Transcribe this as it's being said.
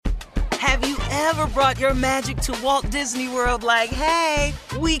Have you ever brought your magic to Walt Disney World like, hey,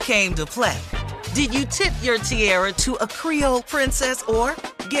 we came to play? Did you tip your tiara to a Creole princess or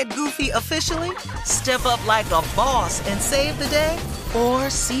get goofy officially? Step up like a boss and save the day? Or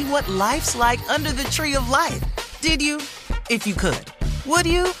see what life's like under the tree of life? Did you? If you could. Would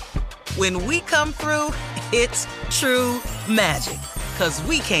you? When we come through, it's true magic. 'Cause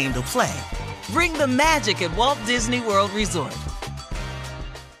we came to play. Bring the magic at Walt Disney World Resort.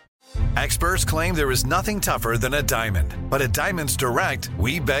 Experts claim there is nothing tougher than a diamond. But at Diamonds Direct,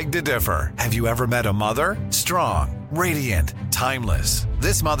 we beg to differ. Have you ever met a mother? Strong, radiant, timeless.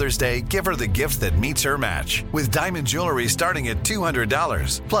 This Mother's Day, give her the gift that meets her match. With diamond jewelry starting at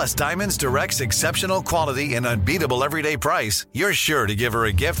 $200. Plus Diamonds Direct's exceptional quality and unbeatable everyday price, you're sure to give her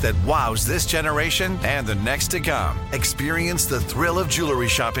a gift that wows this generation and the next to come. Experience the thrill of jewelry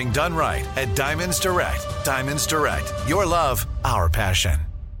shopping done right at Diamonds Direct. Diamonds Direct. Your love, our passion.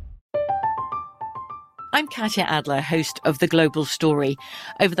 I'm Katya Adler, host of The Global Story.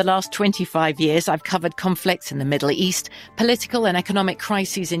 Over the last 25 years, I've covered conflicts in the Middle East, political and economic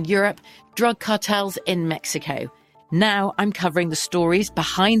crises in Europe, drug cartels in Mexico. Now I'm covering the stories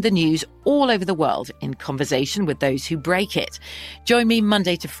behind the news all over the world in conversation with those who break it. Join me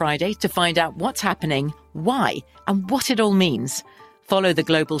Monday to Friday to find out what's happening, why, and what it all means. Follow The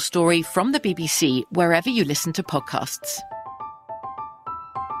Global Story from the BBC wherever you listen to podcasts.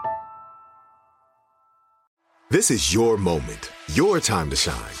 This is your moment, your time to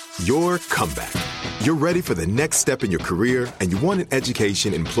shine, your comeback. You're ready for the next step in your career, and you want an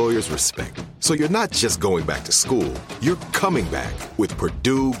education employers respect. So you're not just going back to school, you're coming back with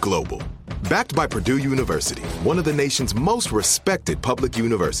Purdue Global. Backed by Purdue University, one of the nation's most respected public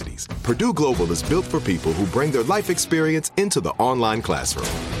universities, Purdue Global is built for people who bring their life experience into the online classroom.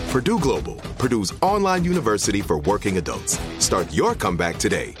 Purdue Global, Purdue's online university for working adults. Start your comeback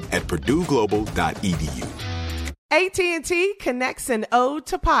today at purdueglobal.edu. AT&T connects an ode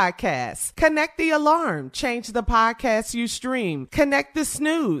to podcasts. Connect the alarm. Change the podcast you stream. Connect the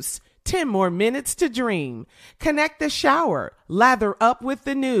snooze. 10 more minutes to dream. Connect the shower. Lather up with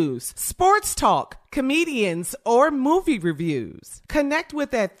the news. Sports talk, comedians, or movie reviews. Connect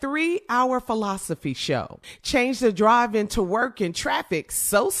with that 3-hour philosophy show. Change the drive into work in traffic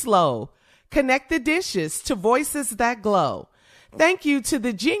so slow. Connect the dishes to voices that glow. Thank you to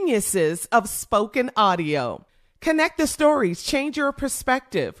the geniuses of spoken audio. Connect the stories, change your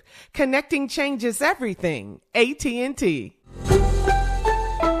perspective. Connecting changes everything. AT&T.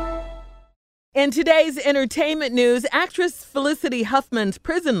 In today's entertainment news, actress Felicity Huffman's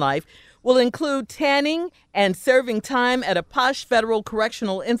prison life will include tanning and serving time at a posh federal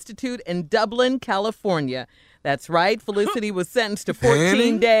correctional institute in Dublin, California. That's right. Felicity was sentenced to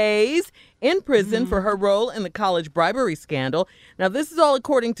 14 days in prison for her role in the college bribery scandal. Now, this is all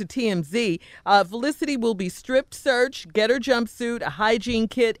according to TMZ. Felicity will be stripped searched, get her jumpsuit, a hygiene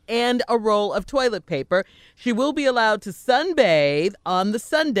kit, and a roll of toilet paper. She will be allowed to sunbathe on the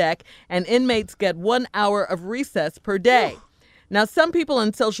sun deck, and inmates get 1 hour of recess per day. Now, some people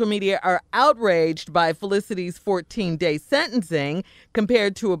on social media are outraged by Felicity's 14-day sentencing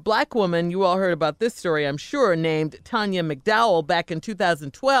compared to a black woman, you all heard about this story, I'm sure, named Tanya McDowell back in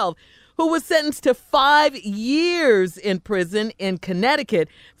 2012, who was sentenced to 5 years in prison in Connecticut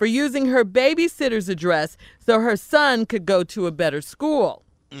for using her babysitter's address so her son could go to a better school.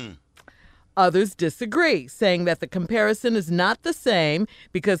 Others disagree, saying that the comparison is not the same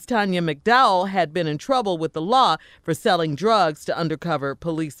because Tanya McDowell had been in trouble with the law for selling drugs to undercover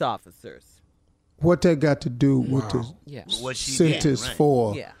police officers. What that got to do with the sentence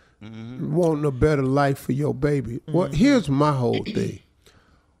for wanting a better life for your baby? Well, here's my whole thing.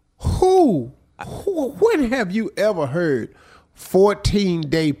 When have you ever heard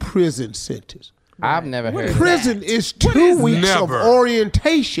 14-day prison sentence? I've never heard prison that. is 2 weeks of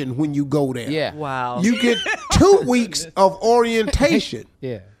orientation when you go there. Yeah. Wow. You get 2 weeks of orientation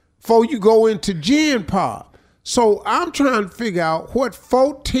before you go into Gen Pop. So I'm trying to figure out what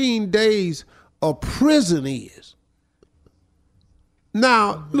 14 days of prison is.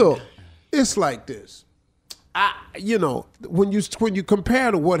 Now, look, it's like this. When you compare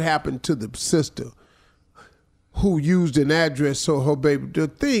to what happened to the sister who used an address so her baby, the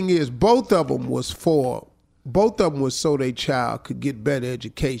thing is, both of them was so their child could get better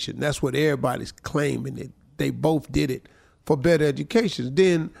education. That's what everybody's claiming, that they both did it for better education.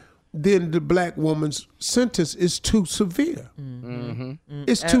 Then the black woman's sentence is too severe.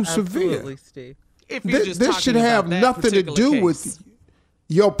 It's too severe. Absolutely, Steve. This should have nothing to do with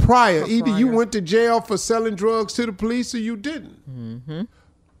your prior. Either you went to jail for selling drugs to the police or you didn't.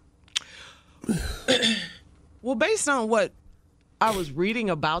 Well, based on what I was reading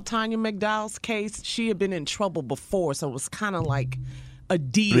about Tanya McDowell's case. She had been in trouble before, so it was kind of like a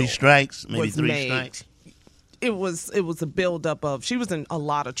deal. 3 strikes, maybe was 3 made. strikes. It was a buildup of, she was in a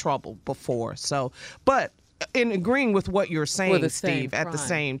lot of trouble before. So, but in agreeing with what you're saying, Steve, at the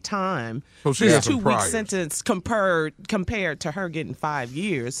same time, So she this has some 2-week priors. sentence compared to her getting 5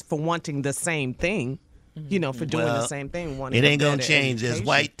 years for wanting the same thing, for doing the same thing. It ain't going to to change. There's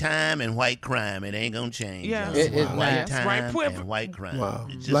white time and white crime. It ain't going to change. Yeah. White That's time right. and white crime. Wow.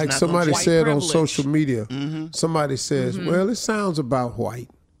 It's just Like not somebody gonna said White on privilege. social media, somebody says, well, it sounds about white.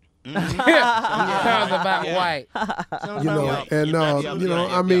 Sounds about white. I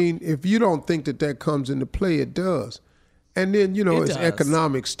mean, if you don't think that comes into play, it does. And then, it's does.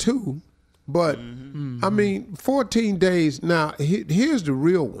 economics too. But, I mean, 14 days. Now, here's the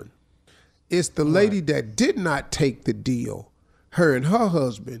real one. It's the lady that did not take the deal, her and her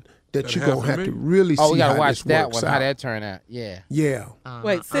husband, that you're going to have to really see Oh, we got how to watch this that works one, out. how that turned out. Yeah. Yeah.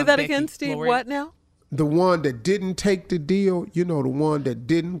 Wait, say that again, Steve. Lori. What now? The one that didn't take the deal, the one that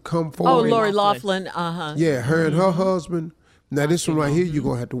didn't come Oh, forward. Lori Loughlin. Uh-huh. Yeah, her and her husband. Now, this one right here, you're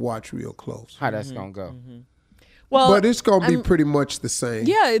going to have to watch real close. How that's going to go. Well, But it's going to be pretty much the same.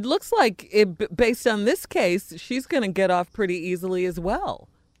 yeah, it looks like, based on this case, she's going to get off pretty easily as well.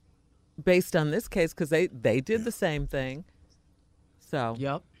 Based on this case, because they did the same thing. So,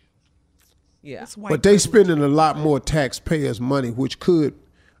 Yep. yeah. It's white But they privilege. spending a lot more taxpayers' money, which could,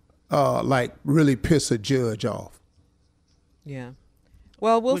 really piss a judge off. Yeah.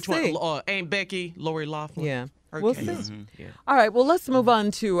 Well, we'll Which see. one? Ain't Becky, Lori Loughlin? Yeah. Her We'll case. see. All right. Well, let's move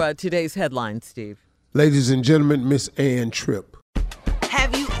on to today's headline, Steve. Ladies and gentlemen, Miss Ann Tripp.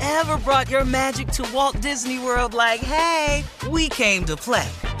 Have you ever brought your magic to Walt Disney World like, hey, we came to play?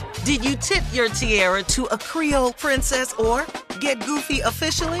 Did you tip your tiara to a Creole princess or get goofy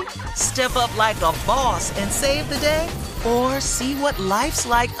officially? Step up like a boss and save the day? Or see what life's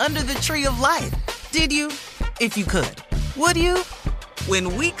like under the tree of life? Did you? If you could. Would you?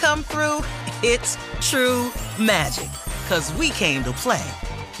 When we come through, it's true magic. 'Cause we came to play.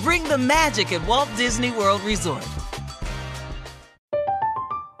 Bring the magic at Walt Disney World Resort.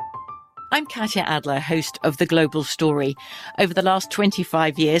 I'm Katya Adler, host of The Global Story. Over the last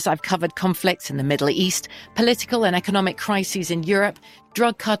 25 years, I've covered conflicts in the Middle East, political and economic crises in Europe,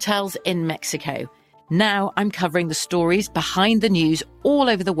 drug cartels in Mexico. Now I'm covering the stories behind the news all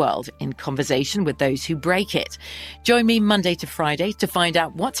over the world in conversation with those who break it. Join me Monday to Friday to find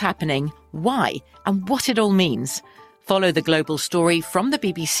out what's happening, why, and what it all means. Follow The Global Story from the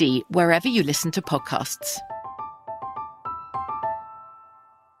BBC wherever you listen to podcasts.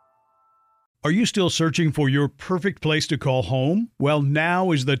 Are you still searching for your perfect place to call home? Well, now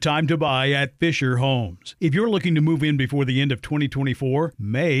is the time to buy at Fisher Homes. If you're looking to move in before the end of 2024,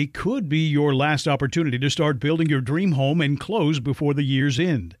 May could be your last opportunity to start building your dream home and close before the year's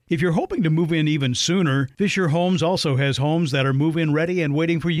end. If you're hoping to move in even sooner, Fisher Homes also has homes that are move-in ready and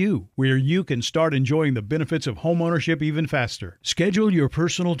waiting for you, where you can start enjoying the benefits of homeownership even faster. Schedule your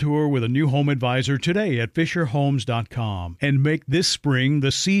personal tour with a new home advisor today at FisherHomes.com and make this spring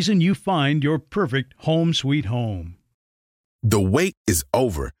the season you find your perfect home sweet home. The wait is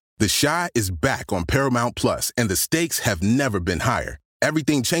over. The Chi is back on Paramount Plus, and the stakes have never been higher.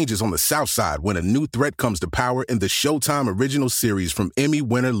 Everything changes on the South Side when a new threat comes to power in the Showtime original series from Emmy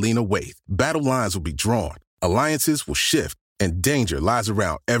winner Lena Waithe. Battle lines will be drawn, alliances will shift, and danger lies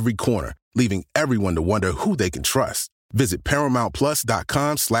around every corner, leaving everyone to wonder who they can trust. Visit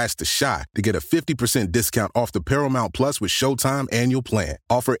ParamountPlus.com/The Chi to get a 50% discount off the Paramount Plus with Showtime annual plan.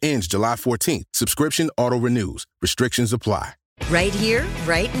 Offer ends July 14th. Subscription auto-renews. Restrictions apply. Right here,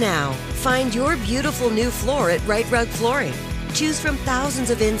 right now. Find your beautiful new floor at Right Rug Flooring. Choose from thousands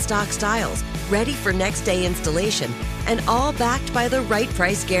of in-stock styles, ready for next day installation, and all backed by the right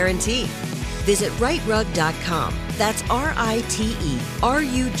price guarantee. Visit rightrug.com. That's RITERUG.com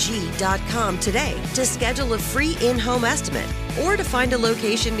today to schedule a free in-home estimate or to find a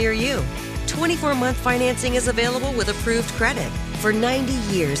location near you. 24-month financing is available with approved credit. For 90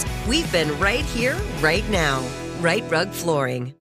 years, we've been right here, right now. Right Rug Flooring.